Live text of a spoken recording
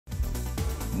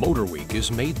MotorWeek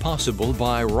is made possible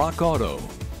by Rock Auto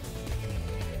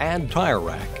and Tire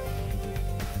Rack.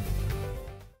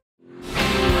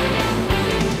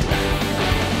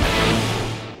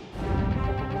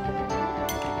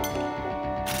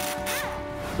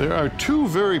 There are two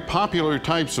very popular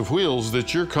types of wheels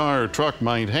that your car or truck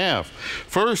might have.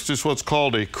 First is what's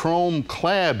called a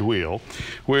chrome-clad wheel,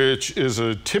 which is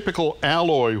a typical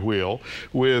alloy wheel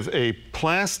with a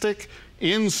plastic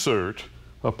insert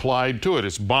applied to it.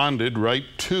 It's bonded right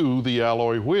to the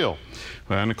alloy wheel.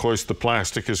 And of course the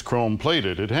plastic is chrome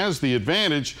plated. It has the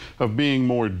advantage of being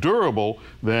more durable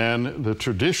than the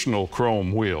traditional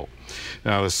chrome wheel.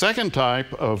 Now the second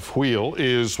type of wheel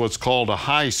is what's called a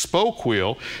high spoke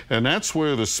wheel, and that's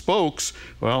where the spokes,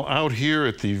 well, out here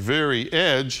at the very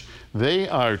edge, they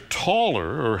are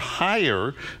taller or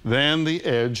higher than the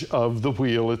edge of the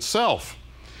wheel itself.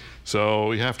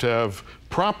 So you have to have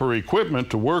proper equipment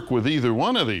to work with either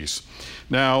one of these.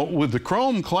 Now, with the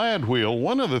chrome-clad wheel,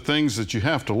 one of the things that you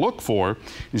have to look for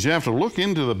is you have to look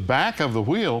into the back of the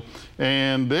wheel,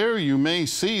 and there you may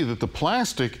see that the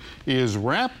plastic is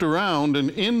wrapped around and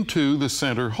into the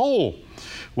center hole.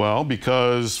 Well,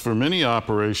 because for many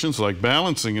operations like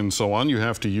balancing and so on, you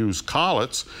have to use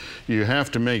collets. You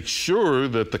have to make sure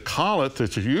that the collet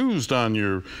that you used on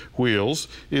your wheels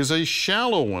is a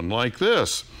shallow one like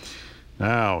this.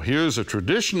 Now, here's a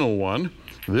traditional one.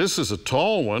 This is a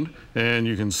tall one, and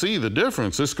you can see the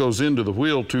difference. This goes into the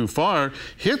wheel too far,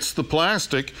 hits the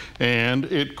plastic, and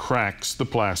it cracks the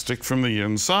plastic from the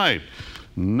inside.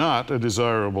 Not a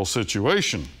desirable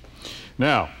situation.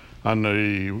 Now, on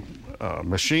the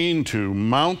machine to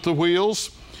mount the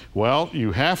wheels, well,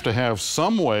 you have to have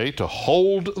some way to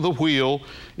hold the wheel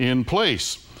in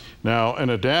place. Now, an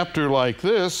adapter like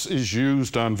this is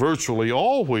used on virtually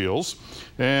all wheels,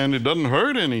 and it doesn't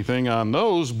hurt anything on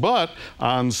those, but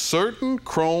on certain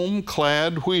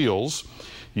chrome-clad wheels,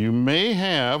 you may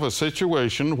have a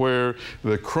situation where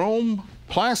the chrome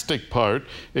plastic part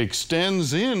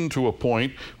extends into a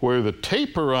point where the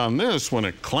taper on this, when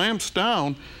it clamps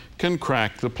down, can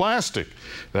crack the plastic.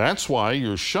 That's why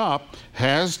your shop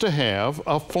has to have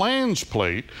a flange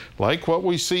plate like what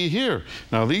we see here.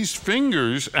 Now these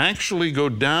fingers actually go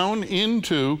down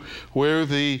into where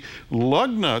the lug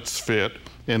nuts fit,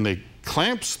 and they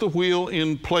clamps the wheel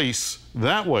in place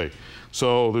that way.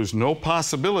 So there's no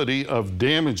possibility of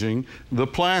damaging the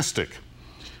plastic.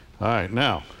 All right,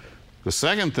 now the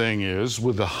second thing is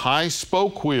with the high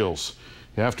spoke wheels.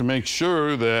 You have to make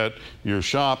sure that your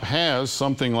shop has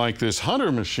something like this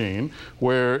Hunter machine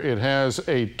where it has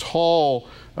a tall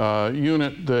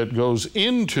unit that goes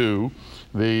into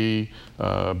the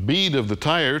bead of the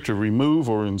tire to remove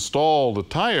or install the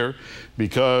tire,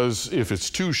 because if it's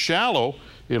too shallow,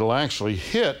 it'll actually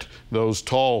hit those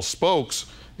tall spokes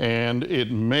and it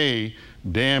may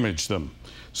damage them.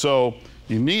 So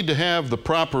you need to have the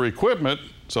proper equipment,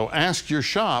 so ask your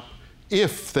shop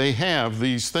if they have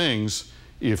these things,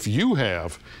 if you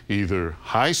have either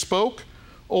high spoke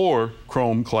or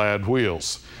chrome-clad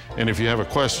wheels. And if you have a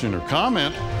question or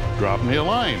comment, drop me a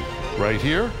line right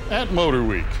here at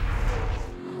MotorWeek.